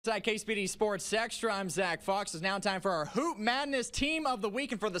At KSPD Sports Extra, I'm Zach Fox. It's now time for our Hoop Madness Team of the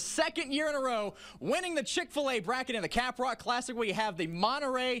Week, and for the second year in a row, winning the Chick-fil-A bracket in the Cap Rock Classic, we have the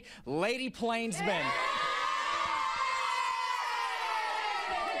Monterey Lady Plainsmen.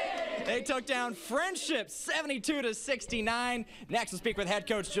 They took down Friendship 72-69. Next, we'll speak with head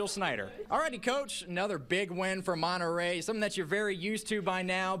coach Jill Snyder. Alrighty, coach, another big win for Monterey, something that you're very used to by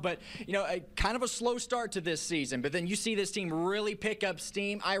now, but kind of a slow start to this season. But then you see this team really pick up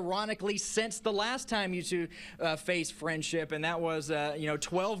steam, ironically, since the last time you two faced Friendship, and that was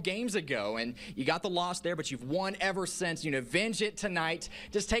 12 games ago. And you got the loss there, but you've won ever since. Avenge it tonight.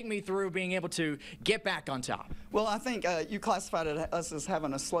 Just take me through being able to get back on top. Well, I think you classified us as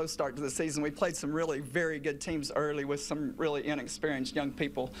having a slow start to the season. We played some really very good teams early with some really inexperienced young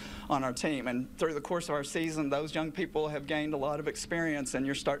people on our team. And through the course of our season, those young people have gained a lot of experience, and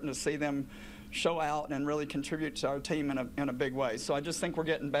you're starting to see them show out and really contribute to our team in a big way. So I just think we're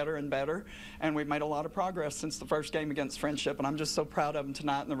getting better and better, and we've made a lot of progress since the first game against Friendship, and I'm just so proud of them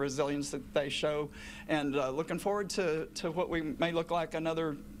tonight and the resilience that they show, and looking forward to what we may look like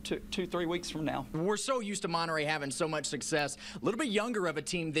another 2-3 weeks from now. We're so used to Monterey having so much success. A little bit younger of a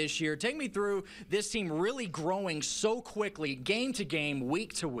team this year. Take me through this team really growing so quickly, game to game,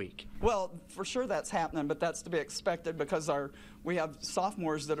 week to week. Well, for sure that's happening, but that's to be expected because we have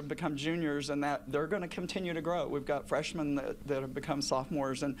sophomores that have become juniors, and that they're going to continue to grow. We've got freshmen that have become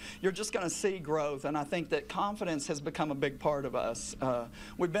sophomores, and you're just going to see growth. And I think that confidence has become a big part of us.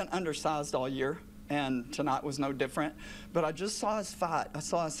 We've been undersized all year, and tonight was no different. But I just saw us fight. I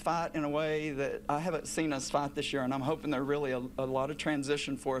saw us fight in a way that I haven't seen us fight this year, and I'm hoping there's really a lot of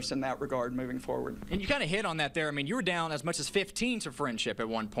transition for us in that regard moving forward. And you kind of hit on that there. I mean, you were down as much as 15 to Friendship at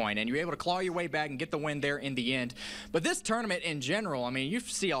one point, and you were able to claw your way back and get the win there in the end. But this tournament in general, I mean, you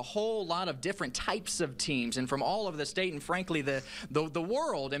see a whole lot of different types of teams, and from all over the state and, frankly, the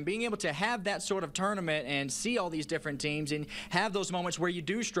world, and being able to have that sort of tournament and see all these different teams and have those moments where you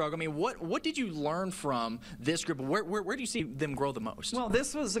do struggle. I mean, what did you learn from this group? Where do you see them grow the most? Well,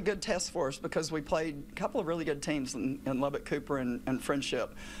 this was a good test for us because we played a couple of really good teams in Lubbock, Cooper, and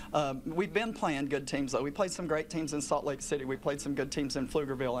Friendship. We've been playing good teams, though. We played some great teams in Salt Lake City. We played some good teams in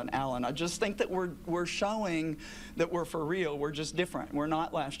Pflugerville and Allen. I just think that we're showing that we're for real. We're just different. We're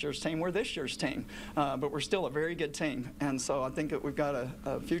not last year's team. We're this year's team. But we're still a very good team. And so I think that we've got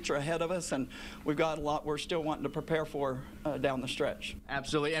a future ahead of us, and we've got a lot we're still wanting to prepare for down the stretch.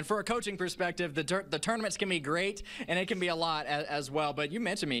 Absolutely. And for a coaching perspective, the tournaments can be great, and it can be a lot as well. But you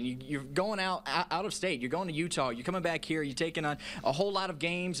mentioned, I mean, you're going out of state. You're going to Utah. You're coming back here. You're taking on a whole lot of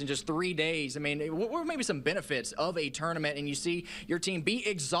games in just 3 days. I mean, what were maybe some benefits of a tournament, and you see your team be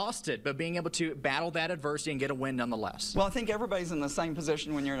exhausted, but being able to battle that adversity and get a win nonetheless? Well, I think everybody's in the same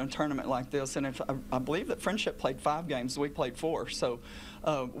position when you're in a tournament like this, and I believe that Friendship played 5 games. We played 4. So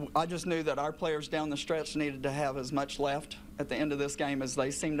I just knew that our players down the stretch needed to have as much left at the end of this game as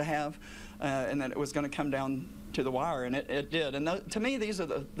they seem to have, and that it was going to come down to the wire, and it did. And to me, these are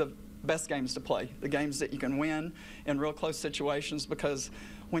the best games to play, the games that you can win in real close situations, because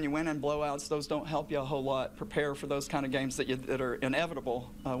when you win in blowouts, those don't help you a whole lot prepare for those kind of games that are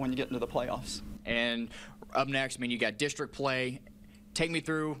inevitable when you get into the playoffs. And up next, I mean, you got district play. Take me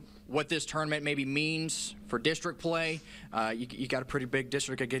through what this tournament maybe means for district play. You got a pretty big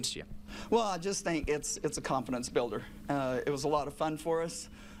district against you. Well, I just think it's a confidence builder. It was a lot of fun for us.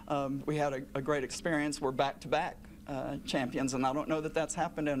 We had a great experience. We're back-to-back champions, and I don't know that that's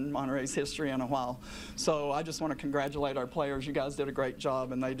happened in Monterey's history in a while. So I just want to congratulate our players. You guys did a great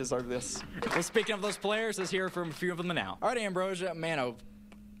job, and they deserve this. Well, speaking of those players, let's hear from a few of them now. All right, Ambrosia, man,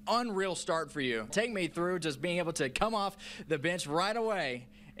 unreal start for you. Take me through just being able to come off the bench right away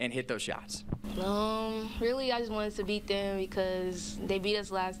and hit those shots. Really, I just wanted to beat them because they beat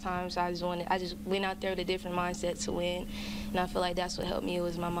us last time, so I just went out there with a different mindset to win, and I feel like that's what helped me. It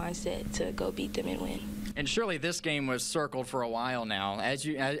was my mindset to go beat them and win. And surely this game was circled for a while now. As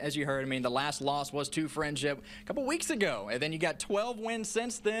you heard, I mean, the last loss was to Friendship a couple weeks ago, and then you got 12 wins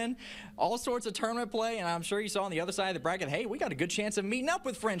since then, all sorts of tournament play, and I'm sure you saw on the other side of the bracket, hey, we got a good chance of meeting up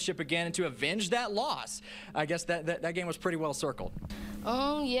with Friendship again and to avenge that loss. I guess that game was pretty well circled.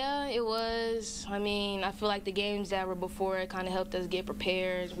 Yeah, it was. I mean, I feel like the games that were before it kind of helped us get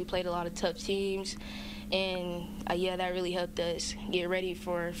prepared. We played a lot of tough teams. And, yeah, that really helped us get ready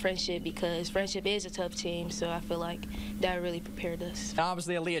for Friendship because Friendship is a tough team, so I feel like that really prepared us.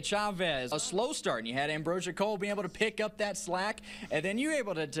 Obviously, Aaliyah Chavez, a slow start, and you had Ambrosia Cole being able to pick up that slack, and then you were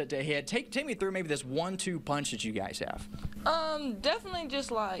able to hit. Take me through maybe this 1-2 punch that you guys have. Definitely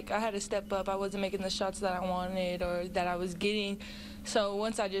just like I had to step up. I wasn't making the shots that I wanted or that I was getting. So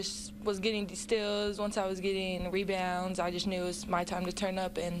once I just was getting the steals, once I was getting rebounds, I just knew it was my time to turn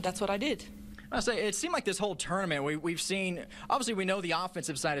up, and that's what I did. I say it seemed like this whole tournament we've seen. Obviously, we know the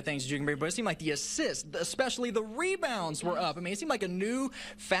offensive side of things, but it seemed like the assists, especially the rebounds, were up. I mean, it seemed like a new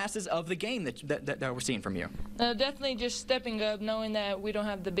facet of the game that we're seeing from you. Definitely just stepping up, knowing that we don't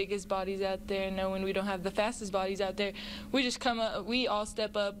have the biggest bodies out there, knowing we don't have the fastest bodies out there. We just come up. We all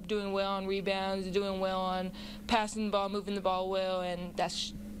step up, doing well on rebounds, doing well on passing the ball, moving the ball well, and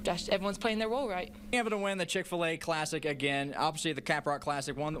that's everyone's playing their role right. Able to win the Chick-fil-A Classic again. Obviously, the Caprock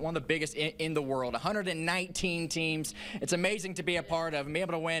Classic, one of the biggest in the world. 119 teams. It's amazing to be a part of and be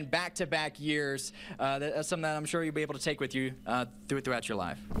able to win back-to-back years. That's something that I'm sure you'll be able to take with you throughout your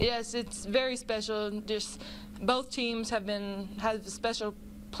life. Yes, it's very special. Just both teams have a special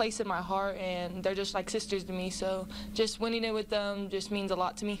place in my heart, and they're just like sisters to me. So just winning it with them just means a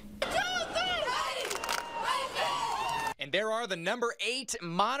lot to me. And there are the number 8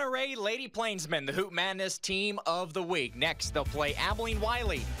 Monterey Lady Plainsmen, the Hoop Madness Team of the Week. Next, they'll play Abilene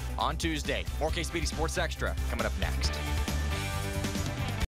Wiley on Tuesday. More K-Speedy Sports Extra coming up next.